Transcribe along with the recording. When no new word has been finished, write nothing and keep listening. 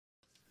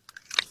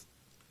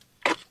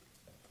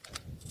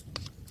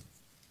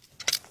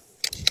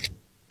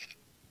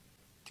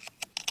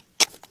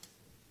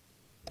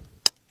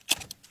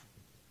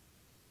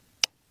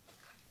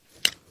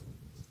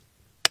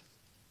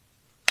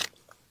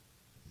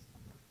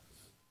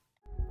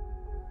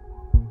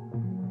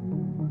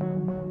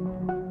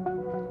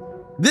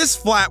This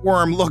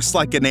flatworm looks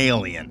like an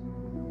alien.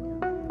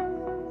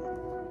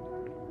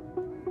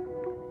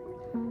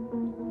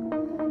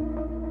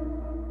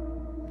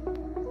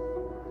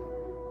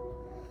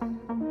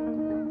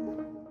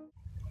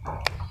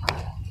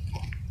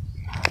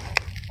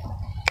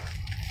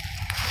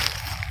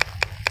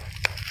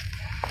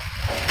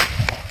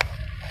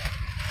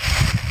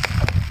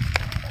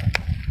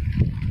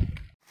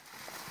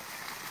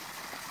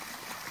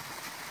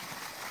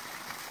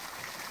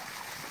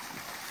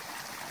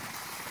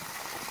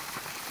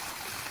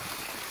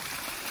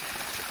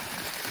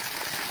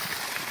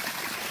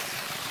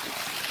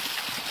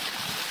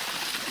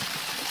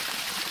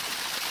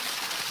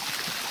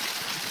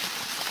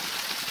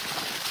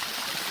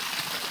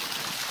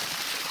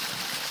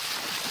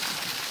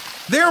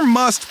 There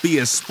must be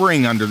a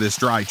spring under this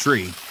dry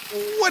tree.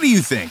 What do you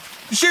think?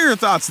 Share your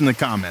thoughts in the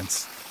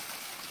comments.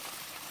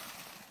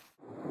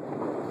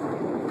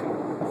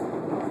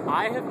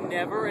 I have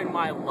never in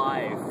my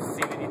life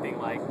seen anything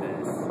like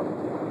this.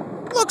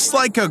 Looks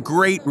like a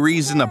great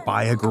reason to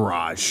buy a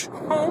garage.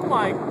 Oh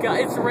my god,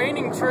 it's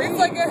raining trees. It's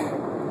like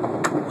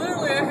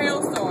literally a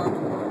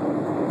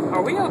hailstorm.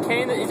 Are we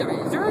okay? Is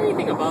there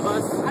anything above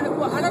us? I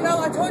don't know.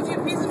 I told you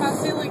a piece of my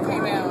ceiling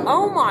came out.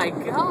 Oh my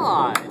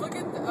god. Look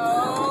at the,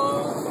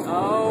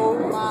 oh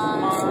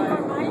my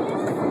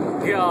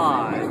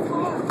god.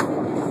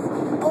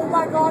 Oh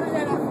my god, and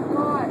then I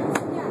forgot.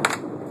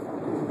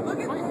 Look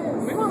at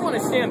this. We might want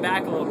to stand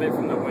back a little bit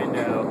from the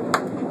window.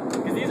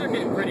 Because these are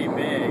getting pretty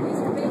big.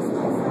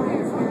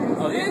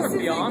 Oh, these are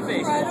beyond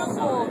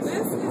baseball size.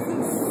 This is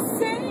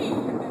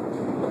insane.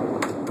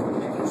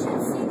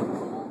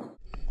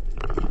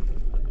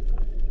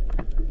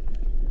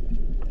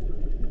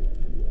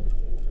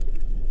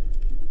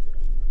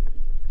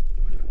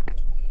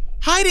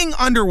 Hiding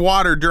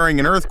underwater during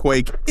an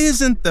earthquake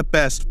isn't the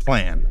best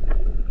plan.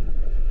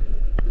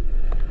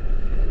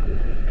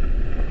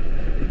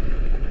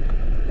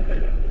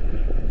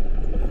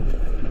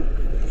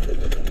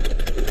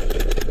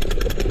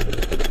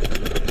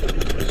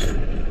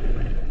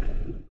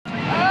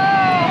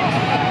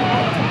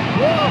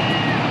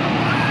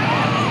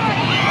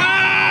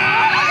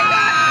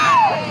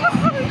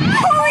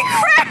 Holy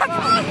crap!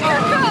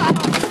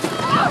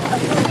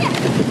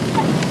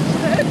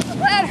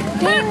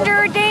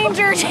 Danger,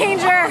 danger,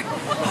 danger!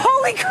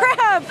 Holy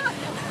crap!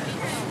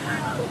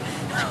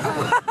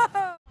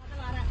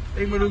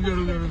 एक minute रुक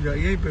जा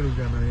यहीं पे रुक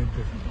जाना यहीं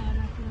पे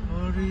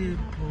अरे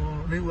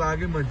नहीं वो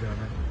आगे मत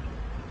जाना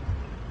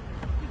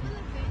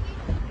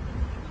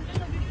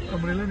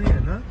अम्ब्रेला नहीं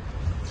है ना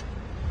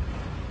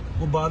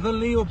वो बादल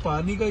नहीं वो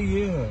पानी का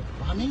ये है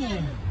पानी है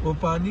वो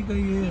पानी का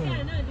ये है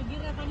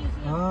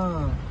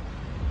हाँ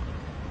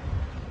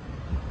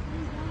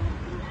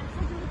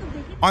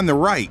On the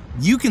right,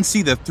 you can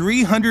see the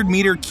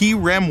 300-meter Key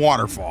Rem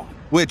waterfall,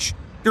 which,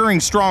 during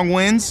strong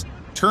winds,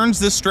 turns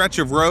this stretch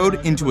of road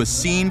into a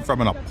scene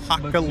from an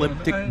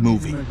apocalyptic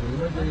movie.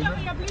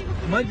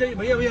 मत जाइए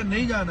भैया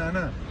नहीं जाना है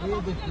ना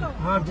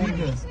हाँ ठीक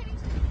है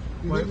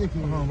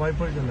हाँ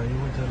वाइपर चलाइए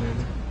वो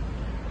चलेगा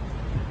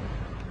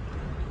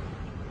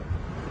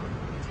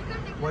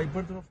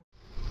वाइपर तरफ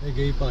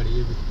गई पहाड़ी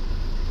है भी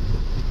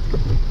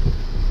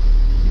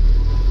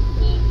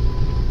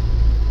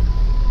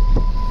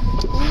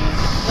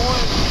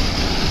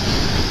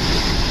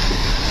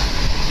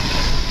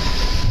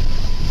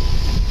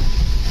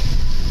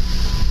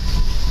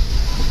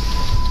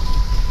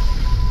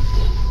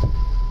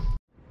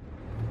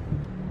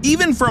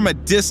Even from a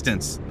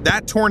distance,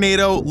 that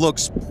tornado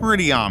looks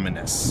pretty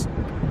ominous.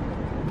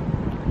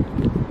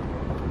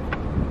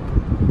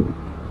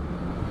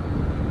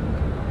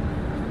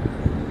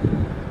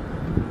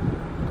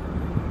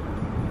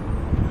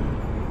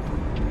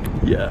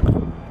 Yeah.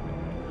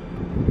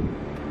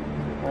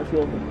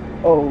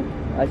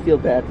 I feel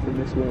bad for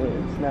Miss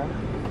Williams now.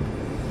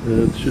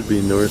 It should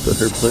be north of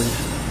her place.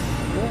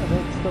 Yeah,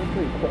 that's still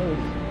pretty close.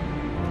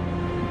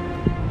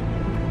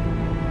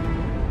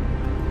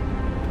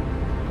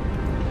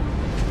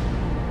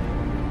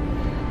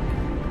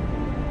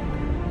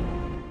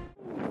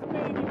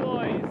 Baby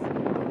boys.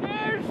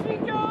 There she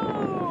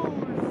goes.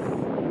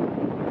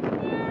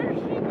 There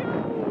she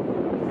goes.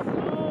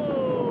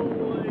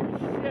 Holy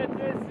shit,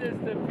 this is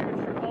the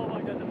future. Oh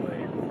my god, the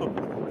wave.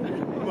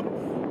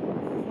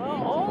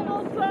 Hold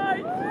on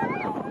tight.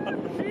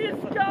 She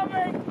is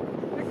coming.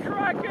 The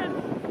Kraken.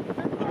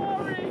 The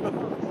glory.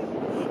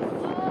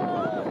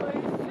 Holy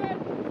shit.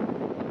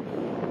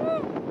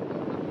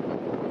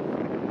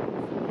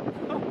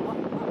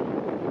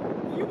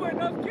 You were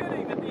not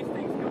kidding that these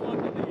things go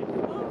underneath.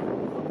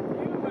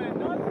 You were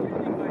not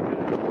kidding, my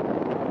guy.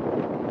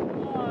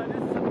 Oh,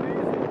 this is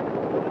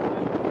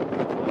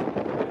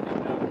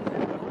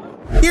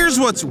amazing. Here's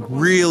what's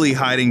really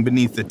hiding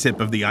beneath the tip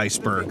of the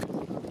iceberg.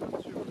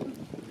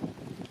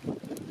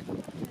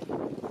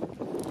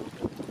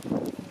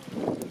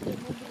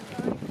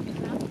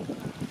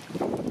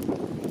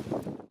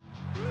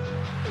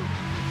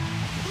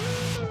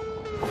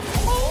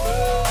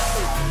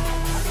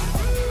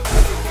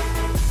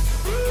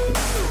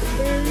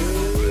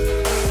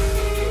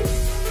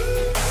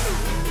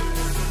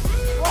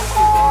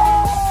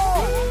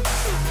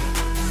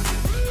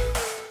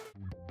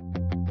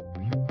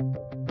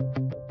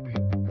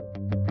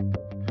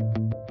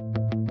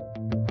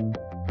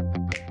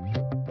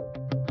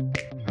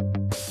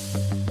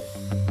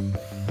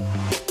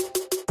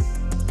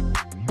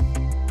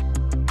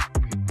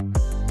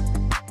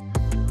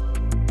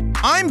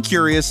 I'm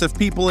curious if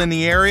people in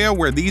the area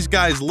where these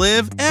guys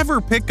live ever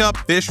pick up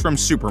fish from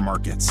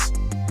supermarkets.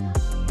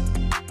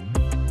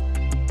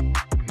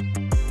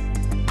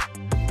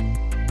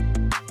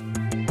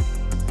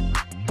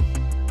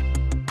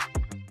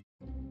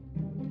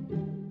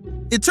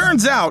 It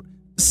turns out,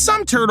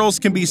 some turtles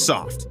can be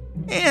soft,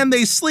 and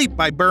they sleep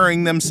by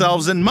burying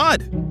themselves in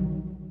mud.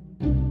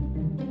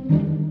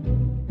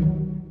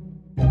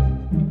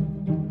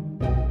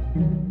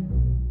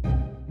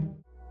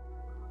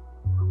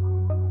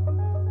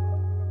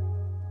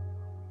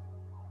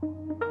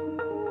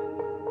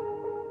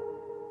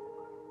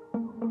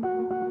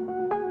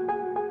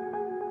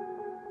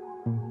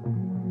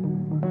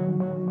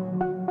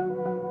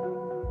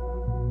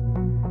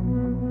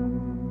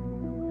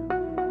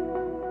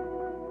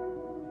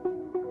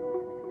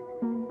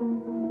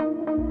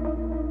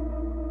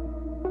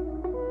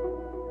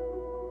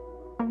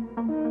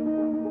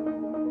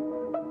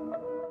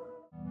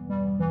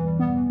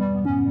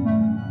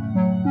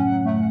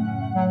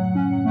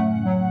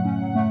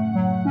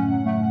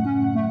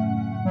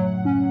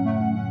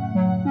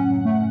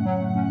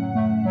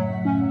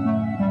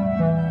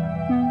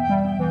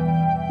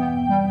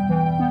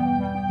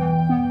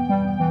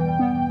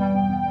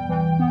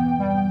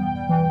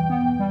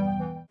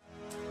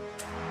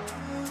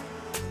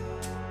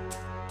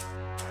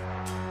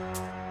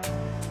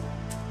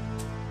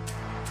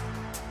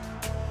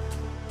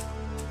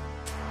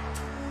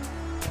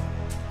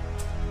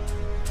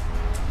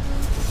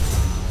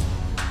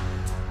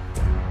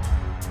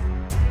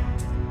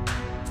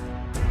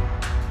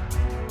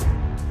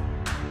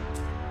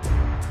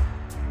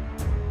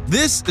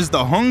 This is the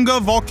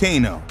Hunga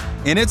volcano,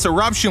 and its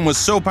eruption was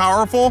so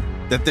powerful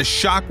that the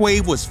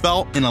shockwave was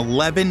felt in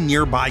 11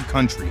 nearby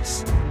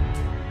countries.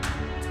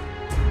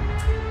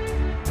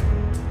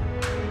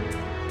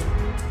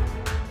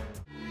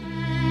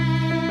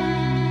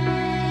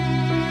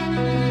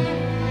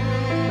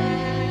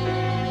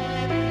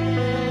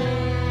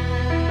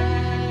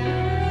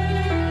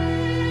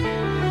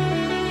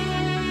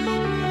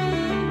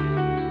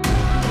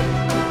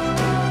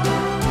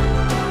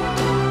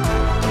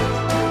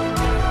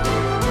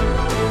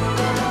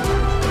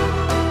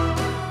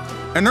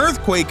 An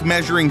earthquake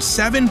measuring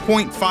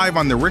 7.5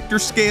 on the Richter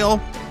scale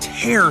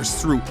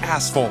tears through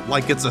asphalt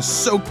like it's a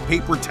soaked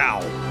paper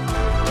towel.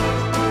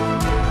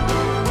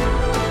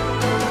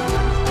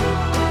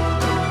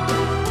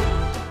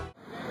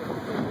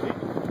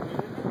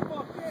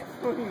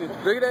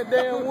 Look at that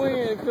damn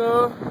wind,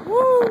 cuz.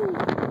 Woo!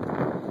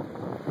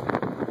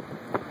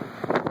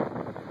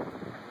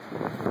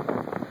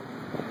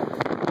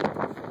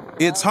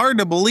 It's hard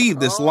to believe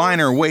this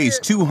liner weighs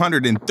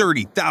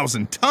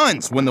 230,000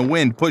 tons when the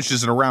wind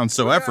pushes it around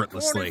so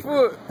effortlessly. 20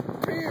 foot,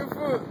 10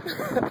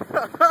 foot.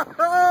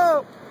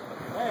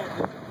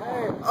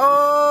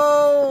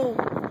 Oh!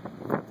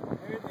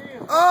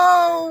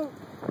 Oh!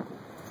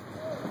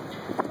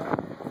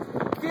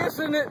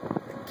 Kissing it,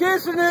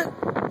 kissing it.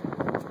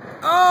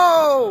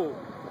 Oh!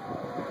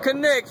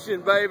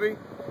 Connection, baby.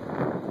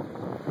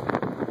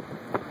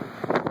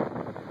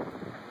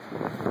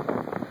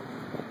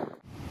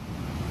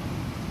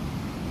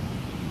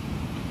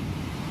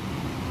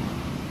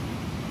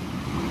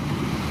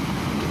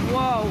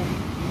 Whoa.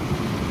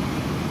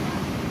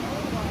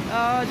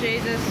 Oh,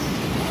 Jesus.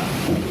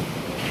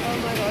 Oh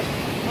my God.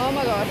 Oh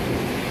my God.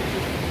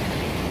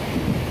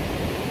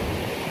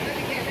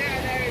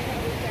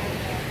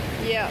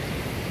 Yeah.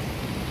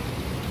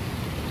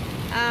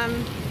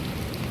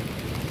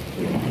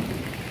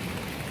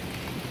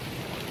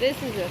 This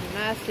is a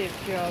massive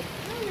job.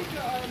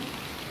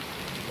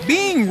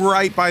 Being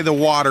right by the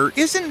water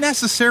isn't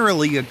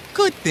necessarily a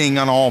good thing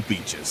on all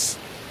beaches.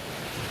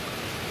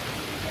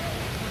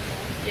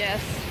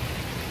 Yes.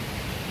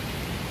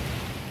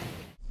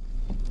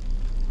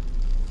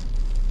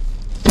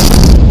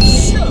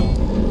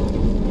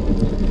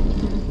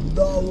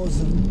 Dat was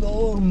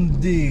enorm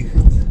dicht.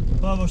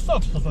 Maar waar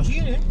staat? Dat was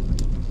hier, hè?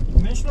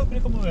 Mensen lopen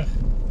niet allemaal weg.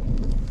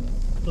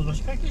 Dat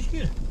was, kijk eens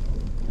hier.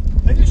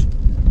 Kijk eens.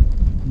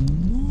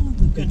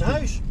 In het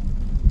huis.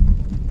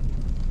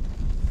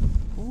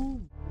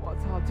 我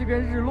操，这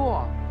边日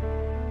落，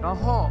然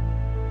后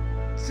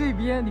这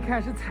边你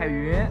看是彩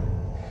云，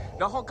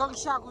然后刚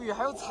下过雨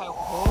还有彩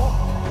虹，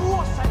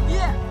哇，闪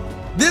电！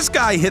 This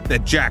guy hit the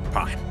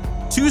jackpot.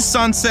 2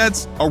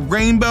 sunsets, a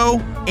rainbow,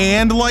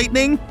 and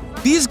lightning.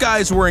 These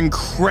guys were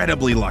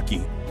incredibly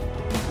lucky.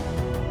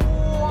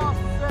 哇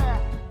塞！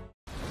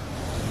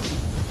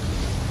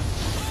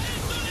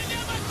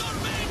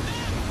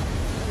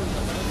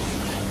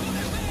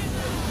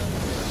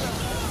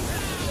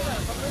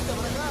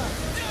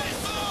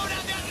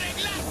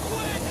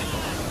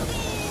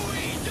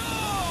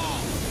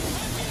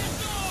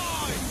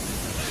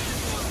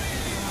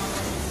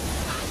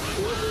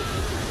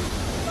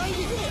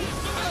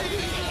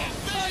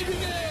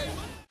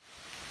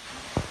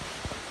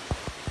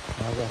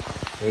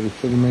 Per il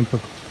sedimento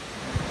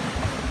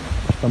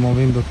sta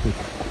muovendo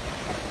tutto.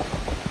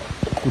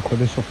 Tutto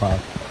adesso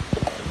parte.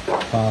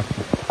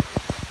 Parte.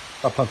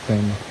 Sta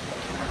partendo.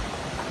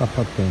 Sta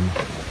partendo.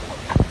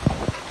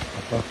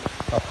 Sta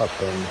partendo. sta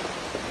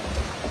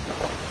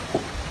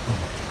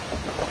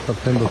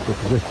partendo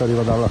tutto, questo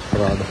arriva dalla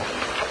strada.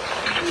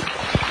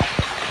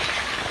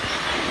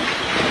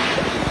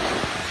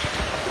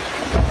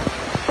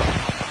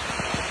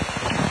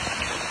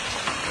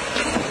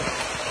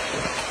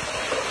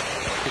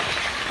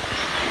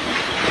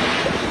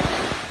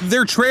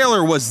 Their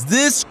trailer was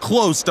this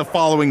close to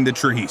following the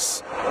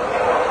trees.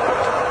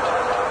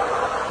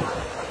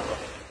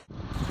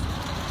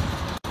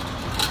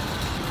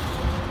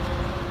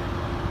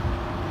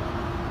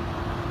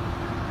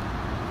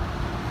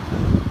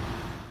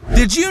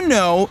 Did you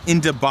know in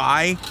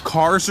Dubai,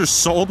 cars are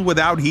sold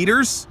without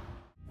heaters?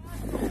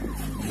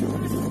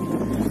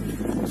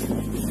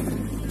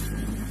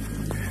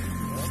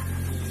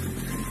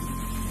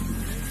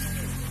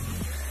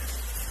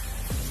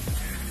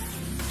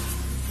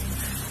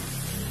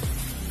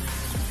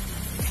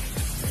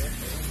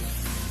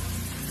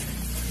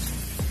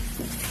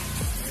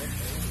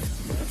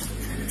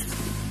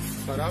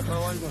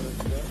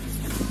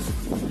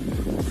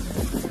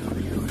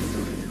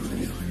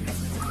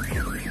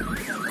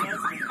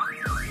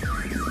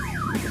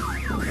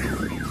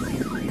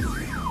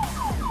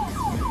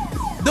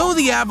 Though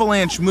the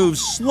avalanche moves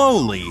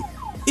slowly,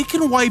 it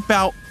can wipe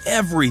out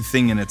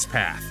everything in its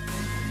path.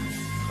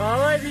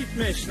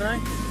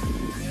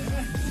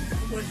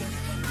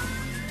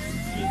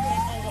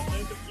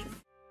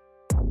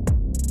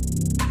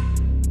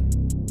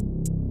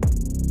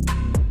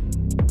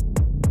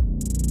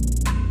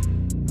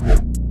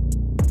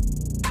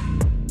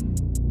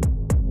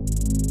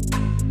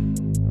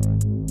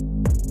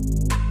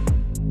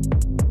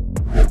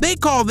 They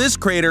call this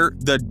crater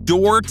the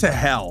door to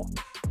hell,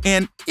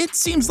 and it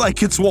seems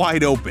like it's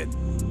wide open.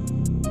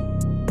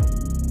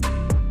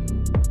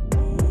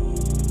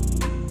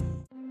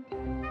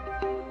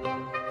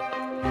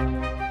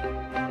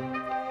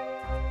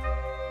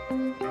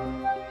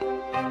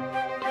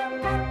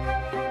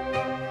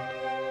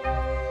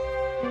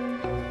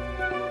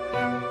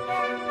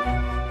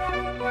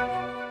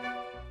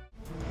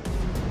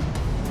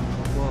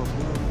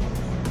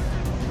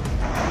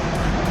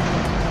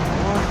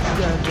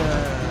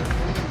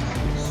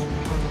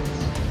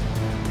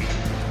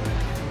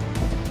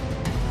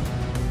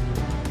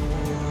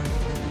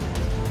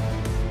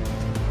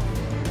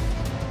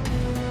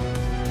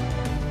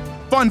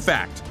 Fun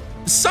fact,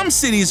 some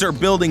cities are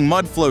building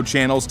mud flow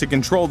channels to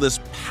control this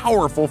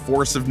powerful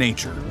force of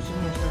nature.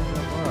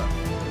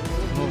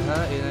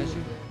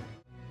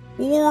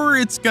 Or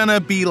it's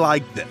gonna be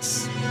like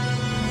this.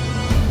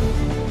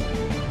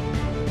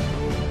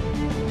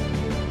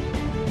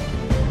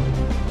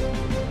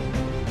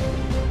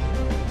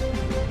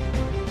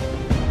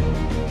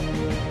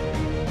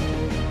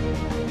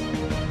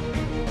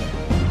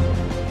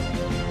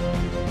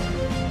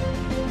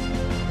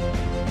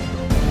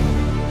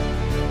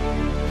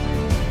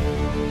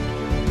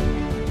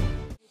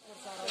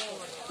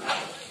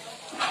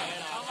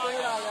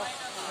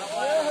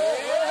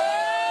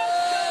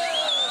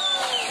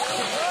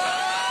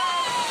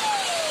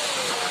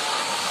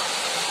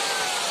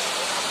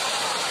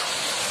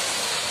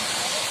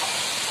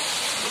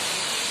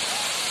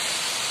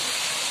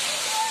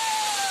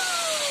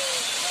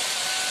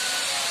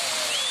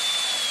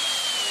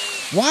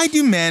 Why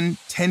do men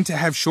tend to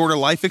have shorter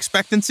life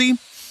expectancy?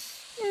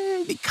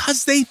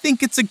 Because they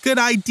think it's a good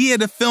idea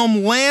to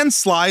film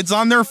landslides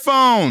on their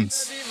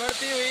phones.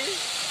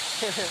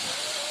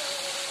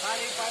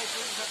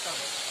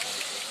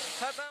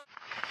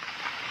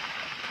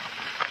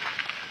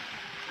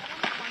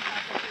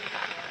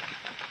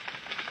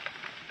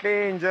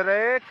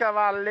 Spingere,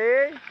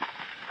 cavalli.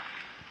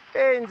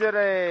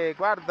 Spingere.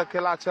 Guarda che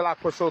là c'è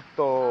l'acqua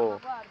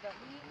sotto.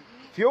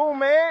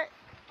 Fiume.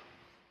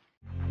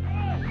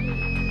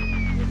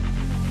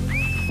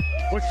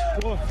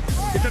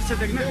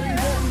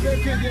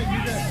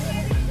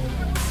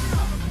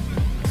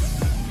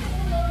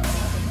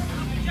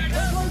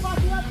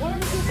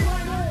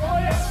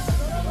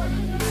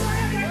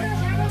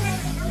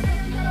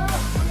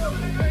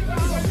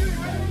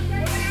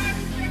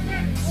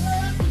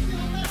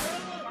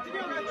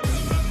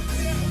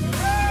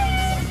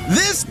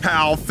 This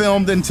pal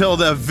filmed until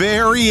the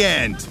very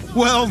end.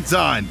 Well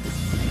done.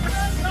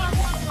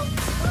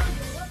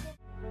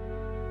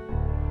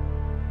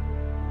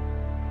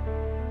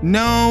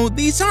 No,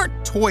 these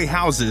aren't toy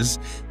houses.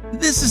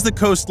 This is the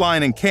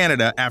coastline in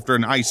Canada after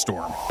an ice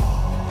storm.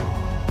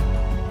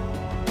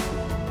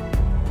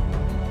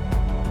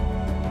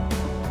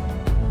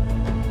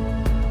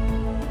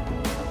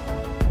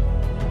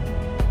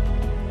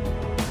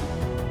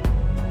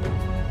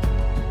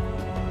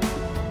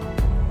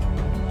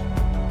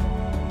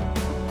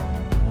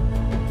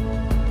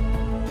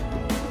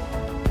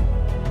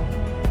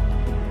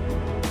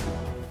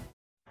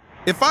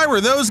 If I were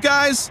those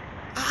guys,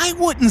 I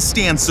wouldn't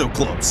stand so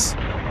close.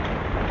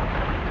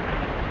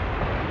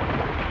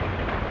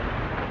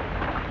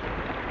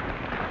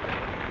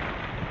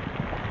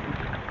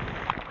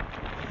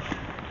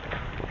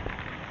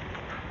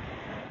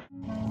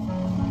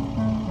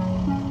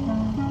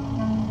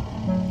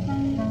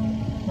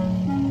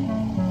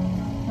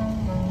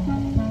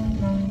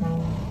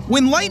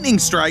 When lightning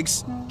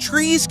strikes,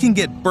 trees can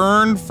get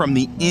burned from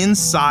the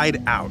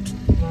inside out.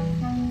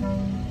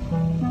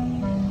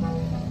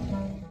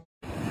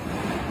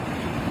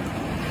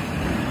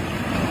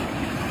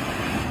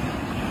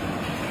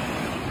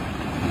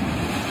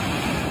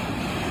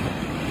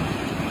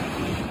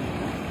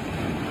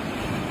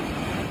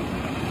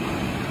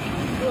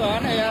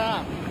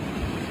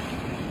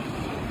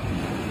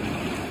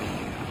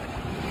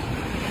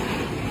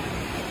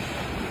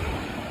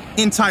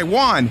 In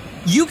Taiwan,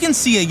 you can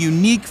see a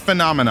unique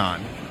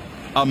phenomenon: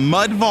 a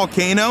mud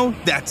volcano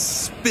that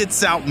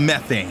spits out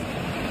methane.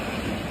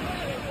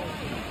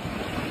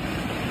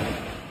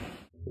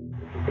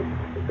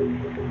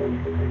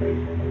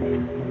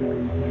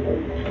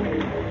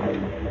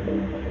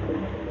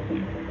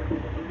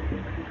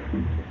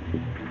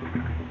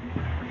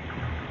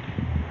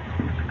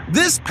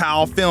 This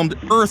pal filmed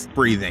Earth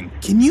breathing.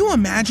 Can you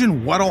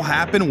imagine what'll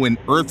happen when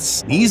Earth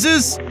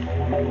sneezes?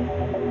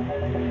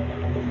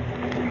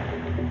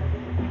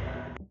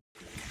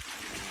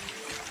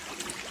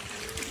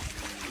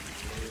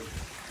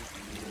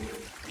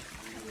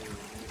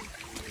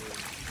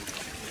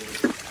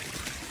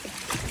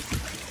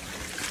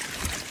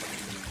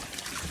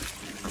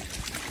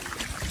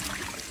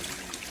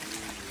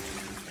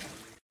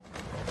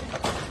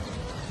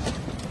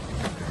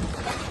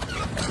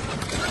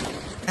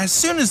 As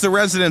soon as the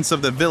residents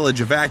of the village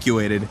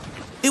evacuated,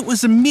 it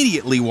was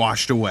immediately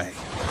washed away.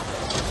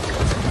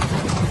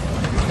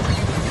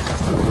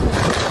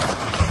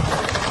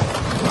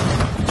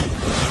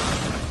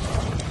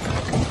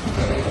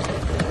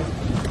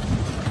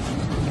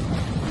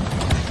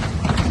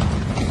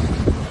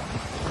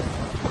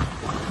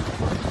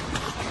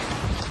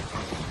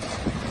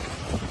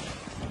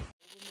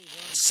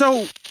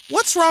 So,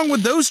 what's wrong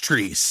with those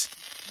trees?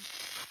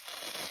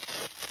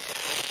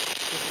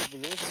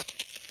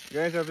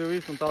 Alguém já viu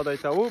isso, um tal da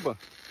Itaúba?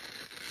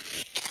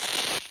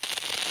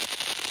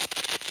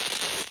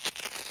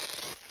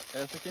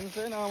 Essa aqui não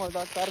sei não, mas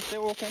dá cara de ser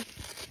oca, hein?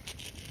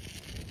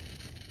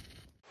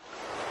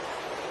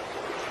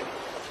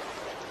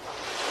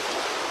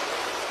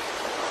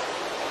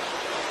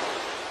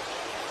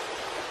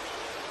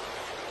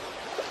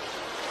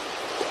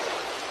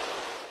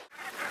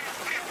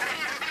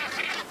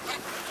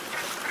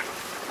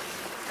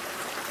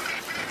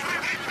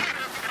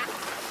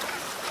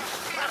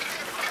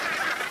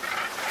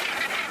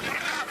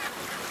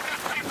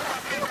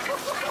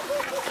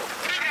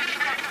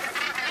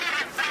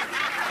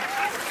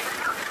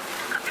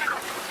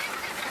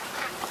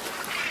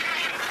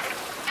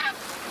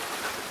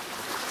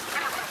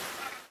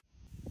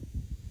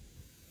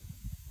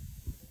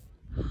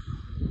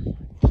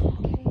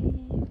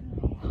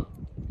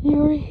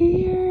 You're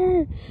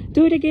here.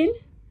 Do it again.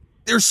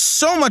 There's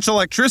so much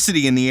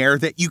electricity in the air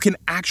that you can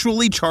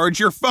actually charge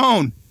your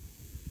phone.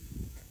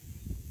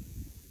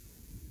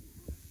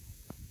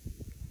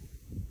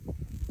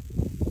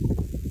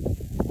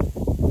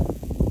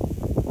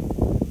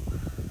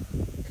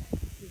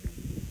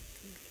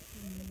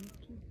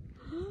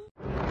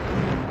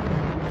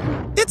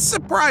 It's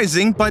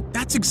surprising, but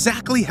that's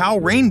exactly how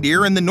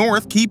reindeer in the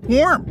north keep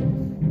warm.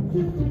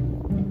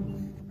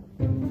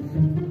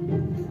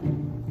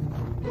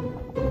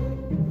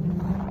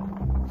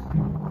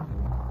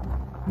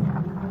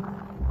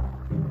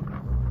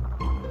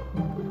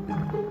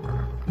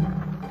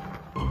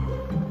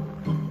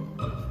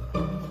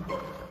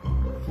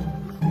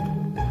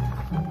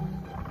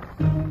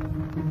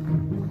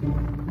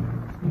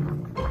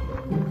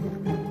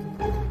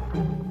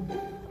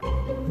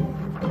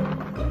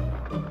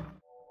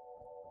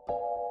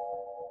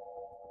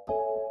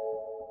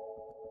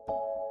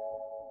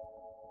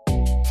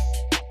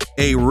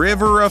 A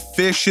river of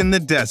fish in the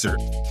desert.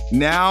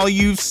 Now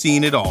you've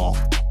seen it all.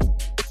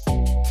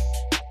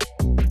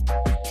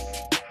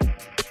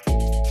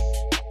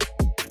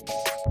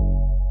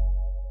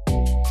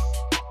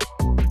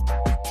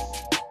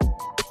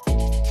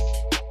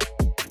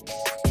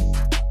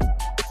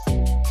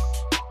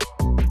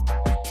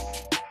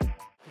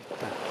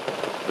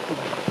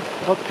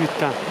 Oh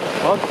putain,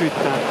 oh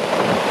putain.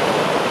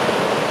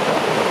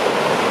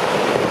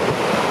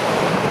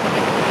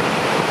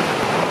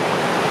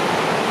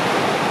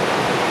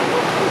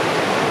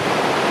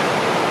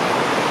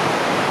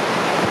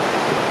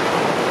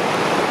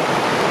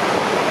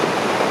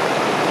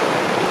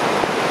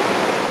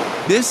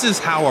 This is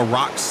how a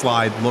rock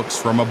slide looks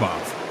from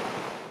above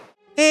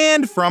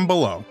and from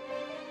below.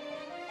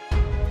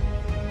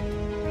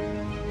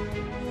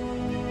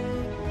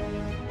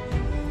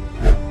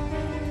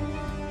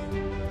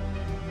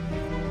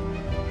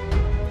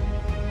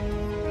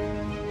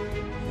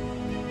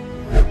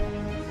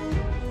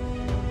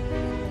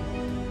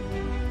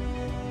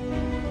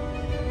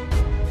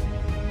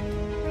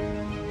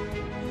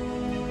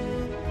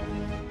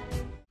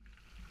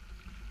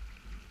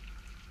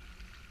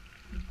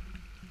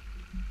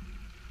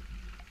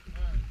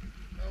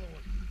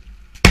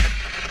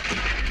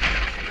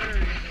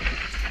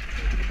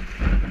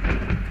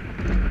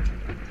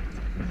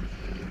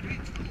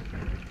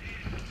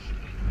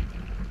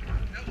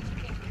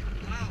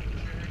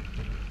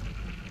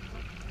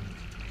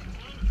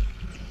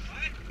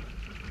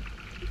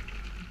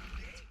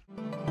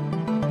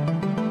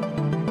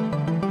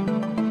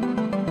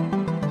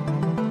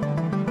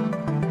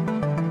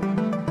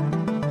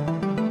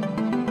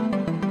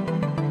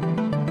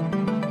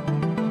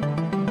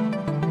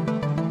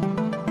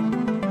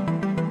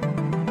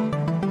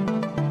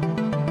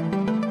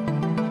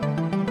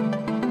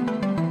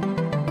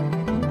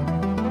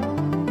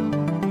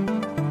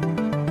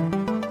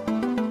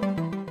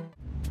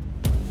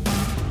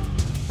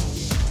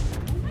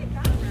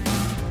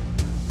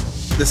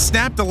 The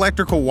snapped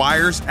electrical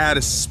wires add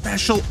a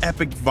special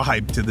epic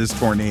vibe to this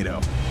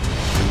tornado.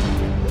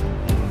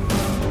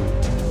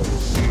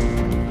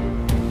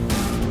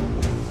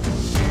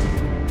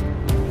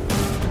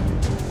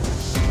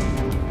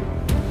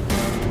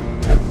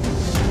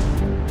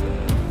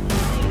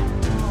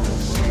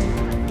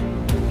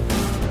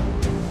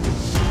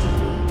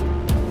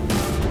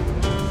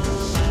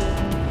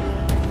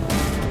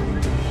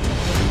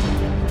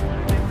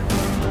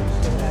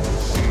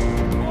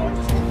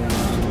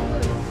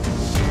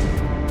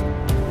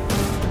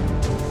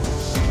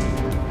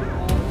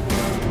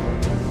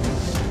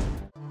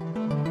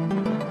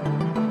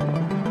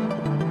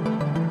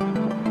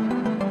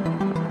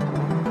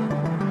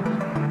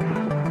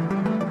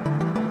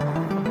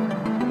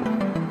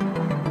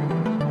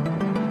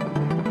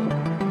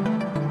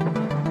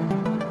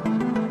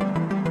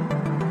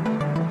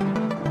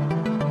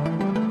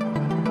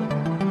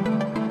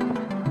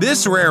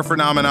 This rare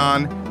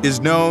phenomenon is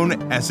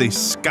known as a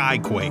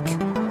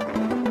skyquake.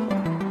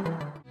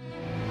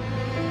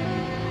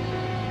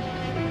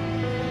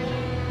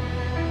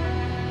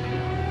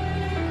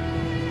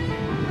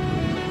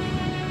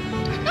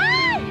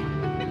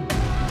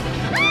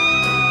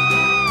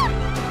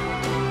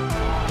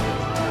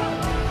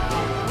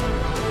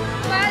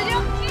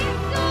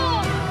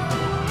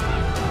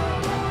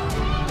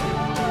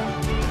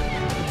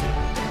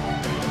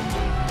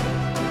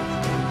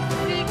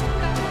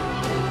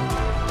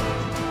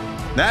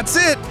 That's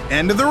it,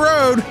 end of the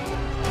road.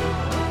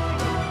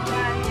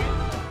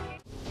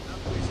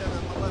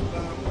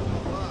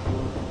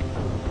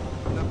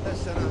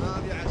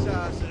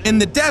 In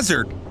the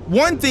desert,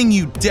 one thing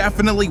you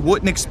definitely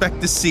wouldn't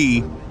expect to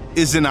see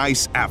is an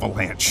ice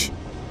avalanche.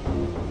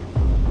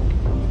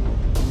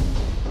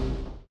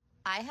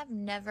 I have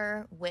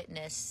never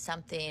witnessed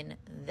something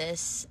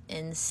this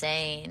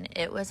insane.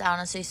 It was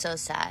honestly so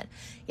sad.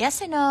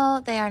 Yes, I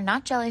know they are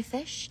not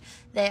jellyfish.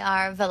 They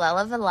are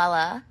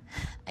Velella.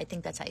 I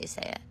think that's how you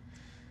say it.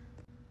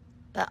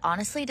 But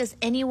honestly, does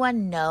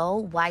anyone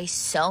know why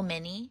so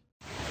many?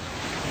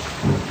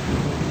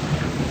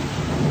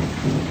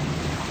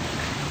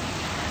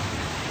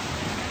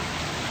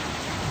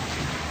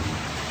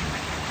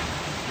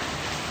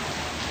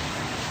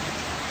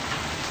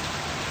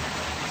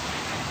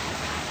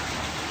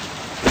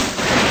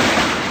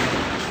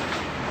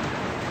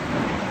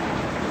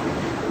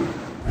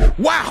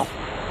 Wow!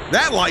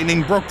 That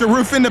lightning broke the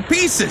roof into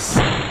pieces!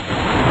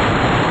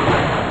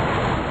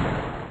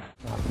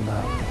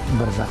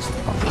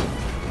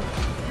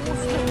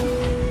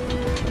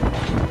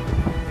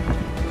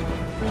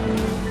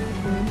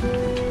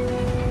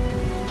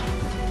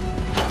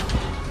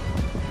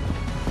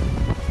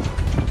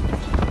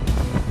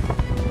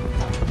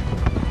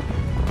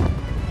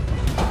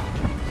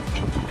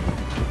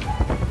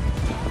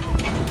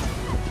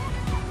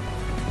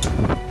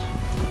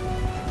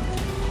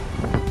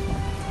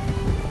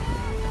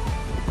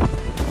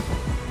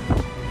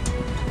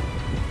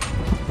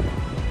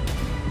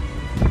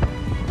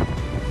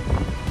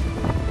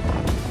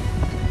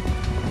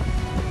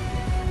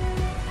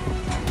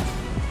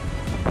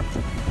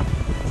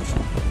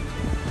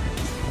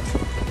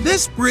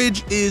 This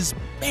bridge is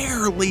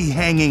barely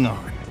hanging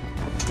on.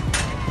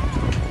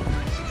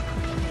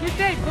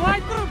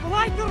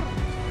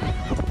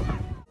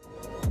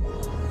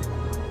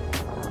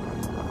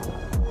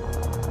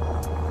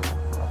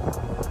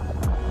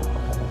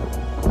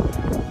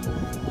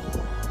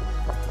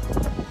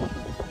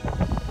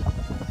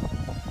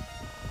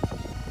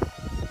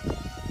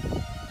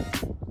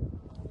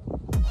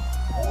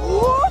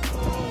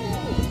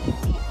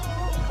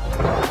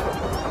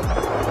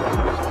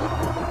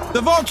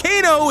 The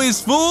volcano is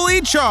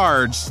fully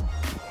charged.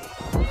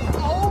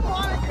 Oh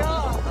my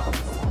God!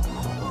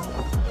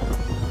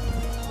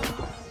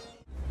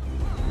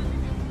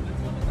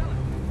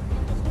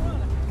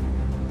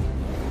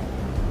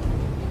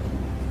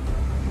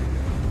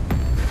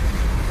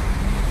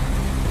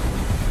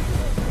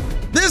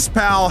 This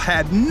pal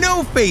had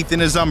no faith in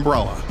his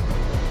umbrella.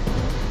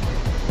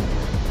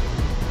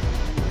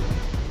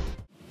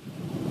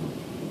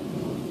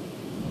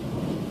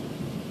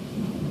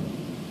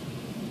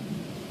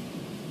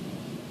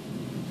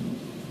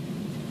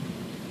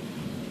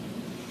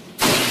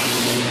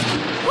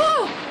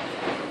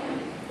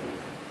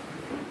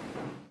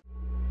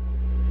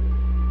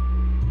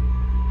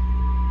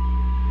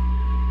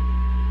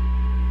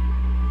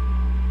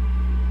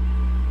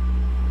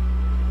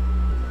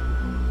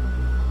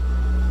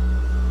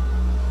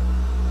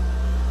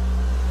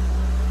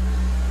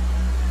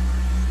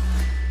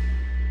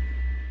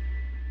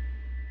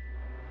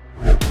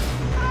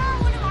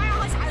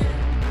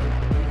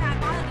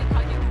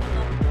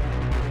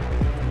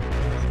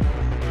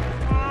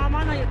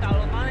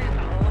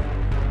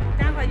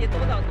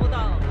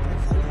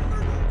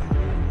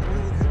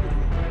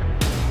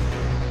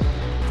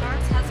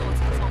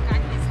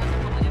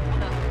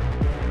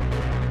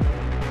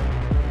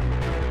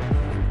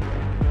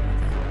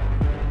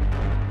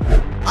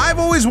 I've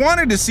always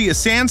wanted to see a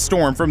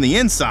sandstorm from the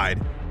inside,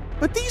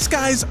 but these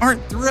guys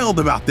aren't thrilled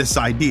about this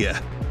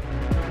idea.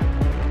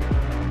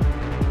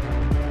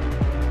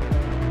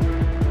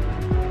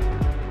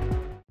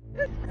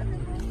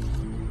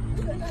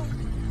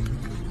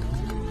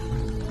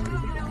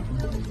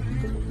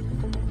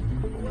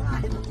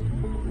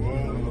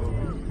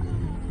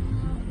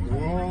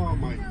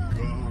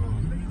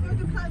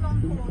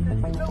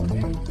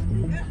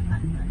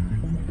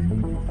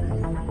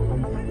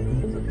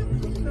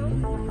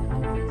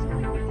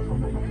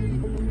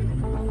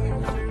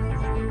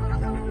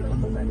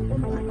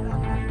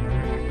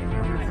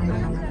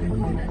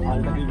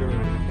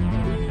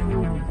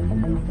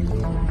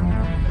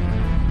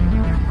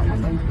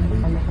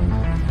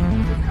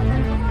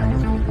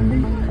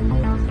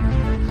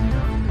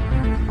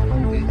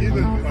 He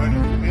didn't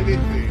find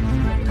anything.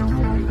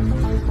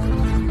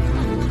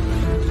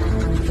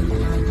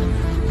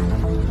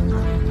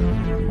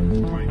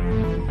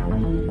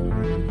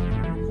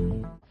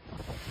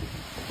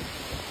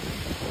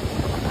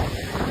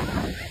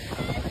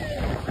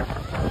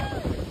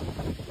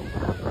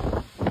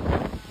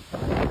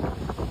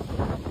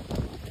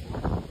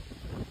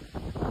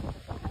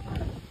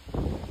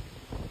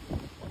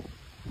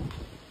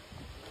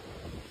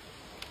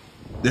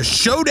 The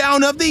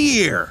showdown of the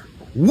year,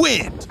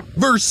 wind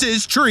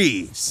versus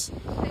trees.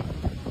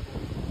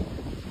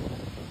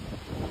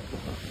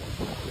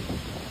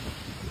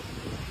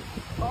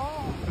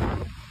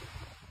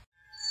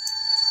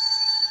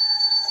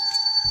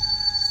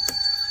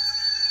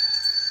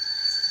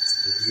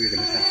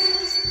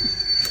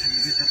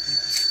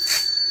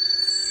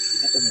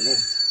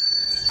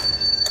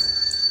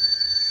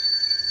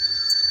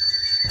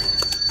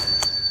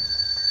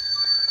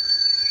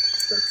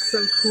 That's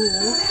so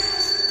cool.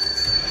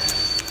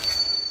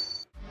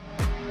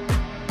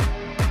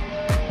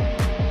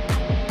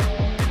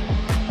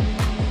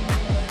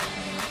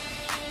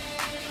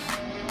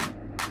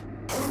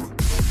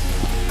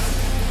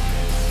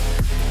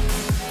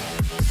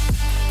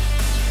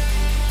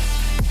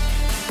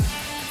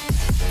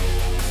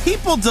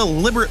 People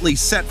deliberately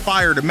set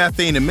fire to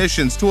methane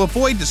emissions to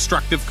avoid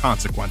destructive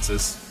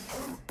consequences.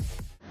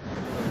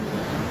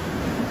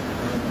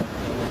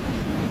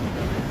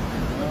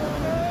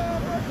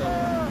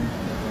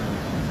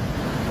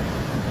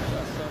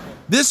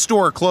 This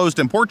store closed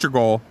in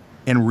Portugal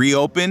and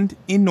reopened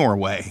in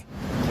Norway.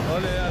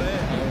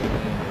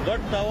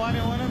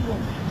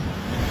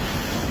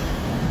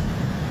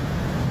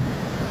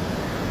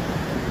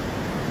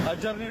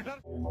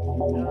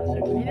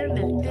 Miren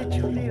el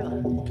techo arriba.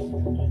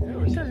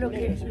 Esto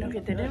es lo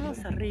que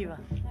tenemos arriba.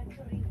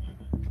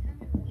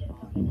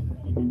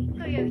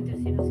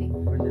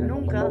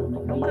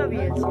 Nunca vi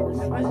el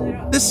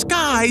cielo. The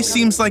sky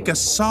seems like a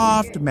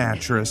soft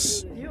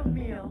mattress. Dios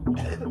mío.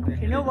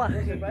 Que no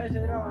baje.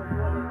 Mate.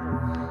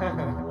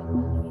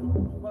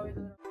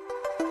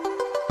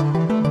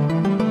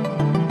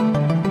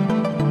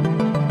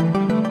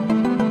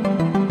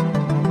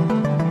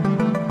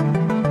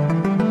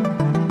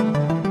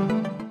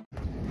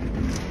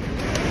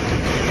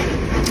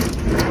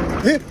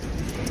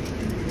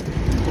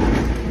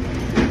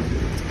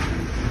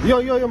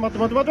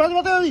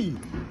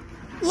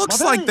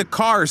 Looks like the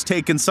car's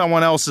taken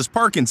someone else's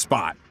parking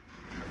spot.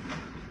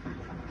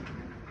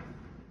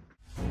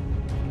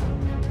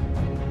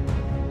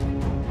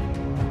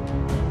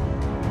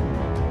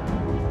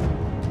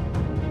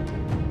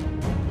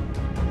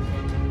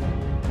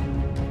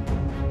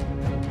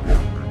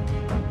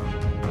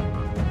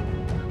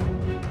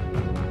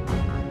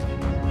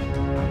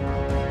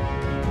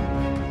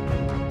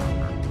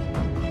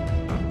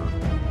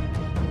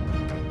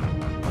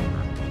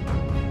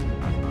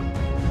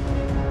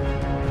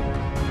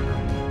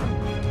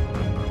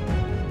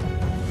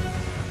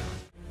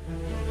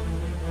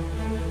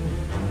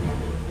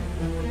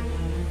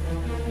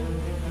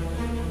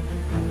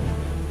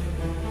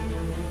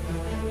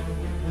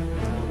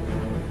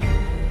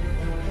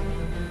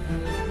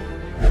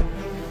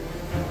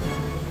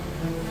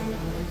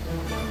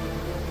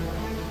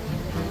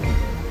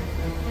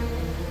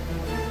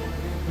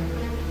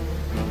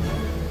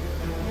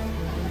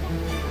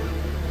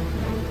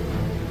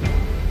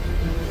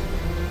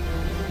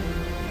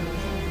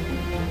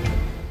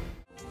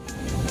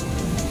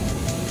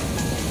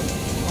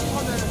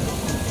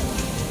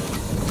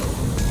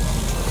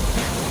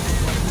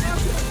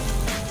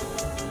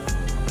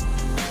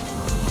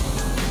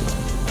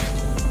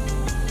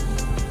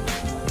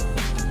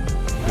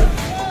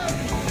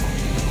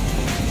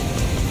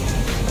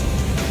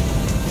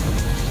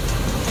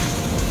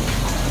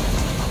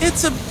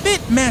 It's a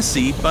bit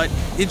messy, but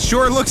it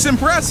sure looks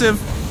impressive.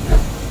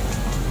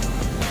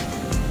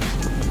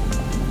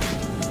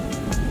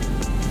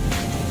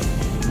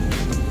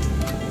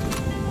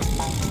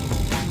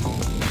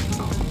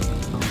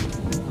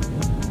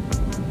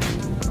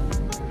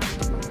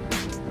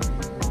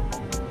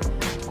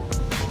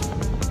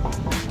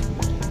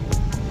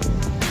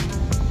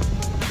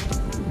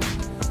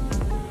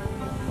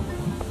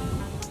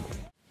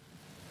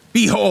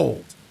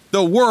 Behold,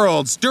 the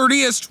world's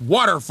dirtiest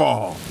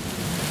waterfall.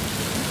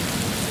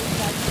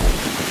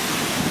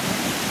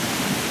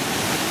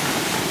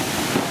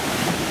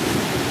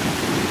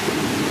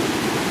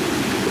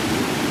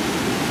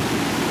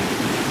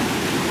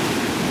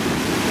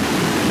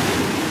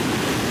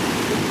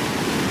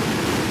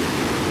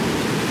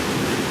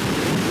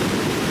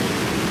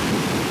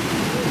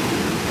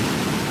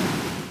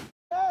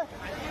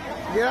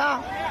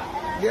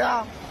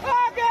 Yeah.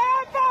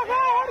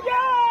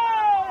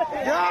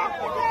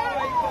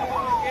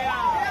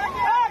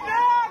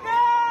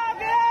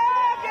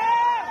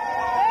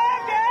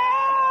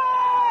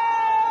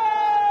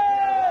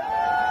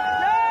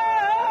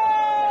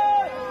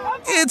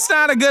 It's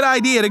not a good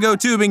idea to go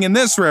tubing in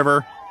this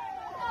river.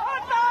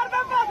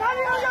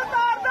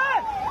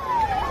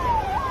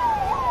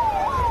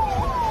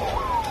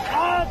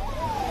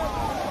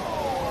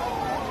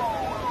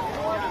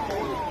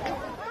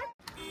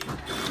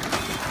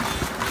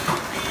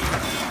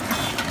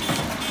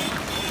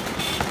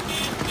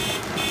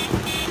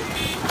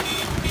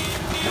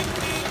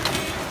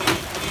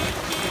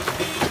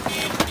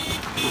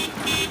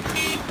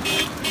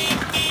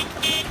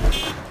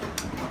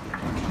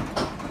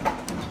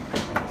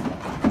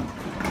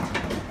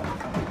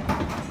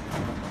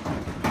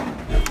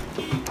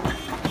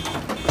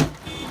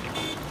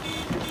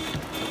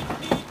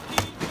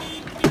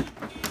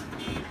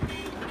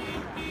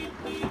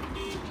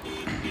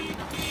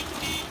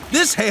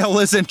 This hail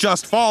isn't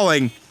just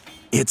falling,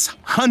 it's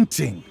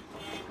hunting.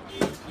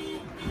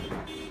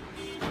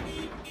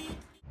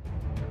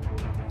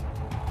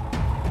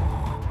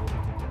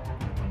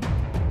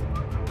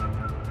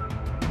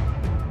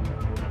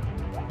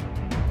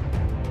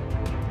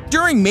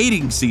 During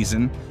mating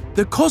season,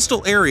 the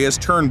coastal areas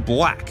turn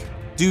black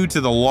due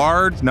to the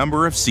large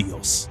number of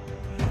seals.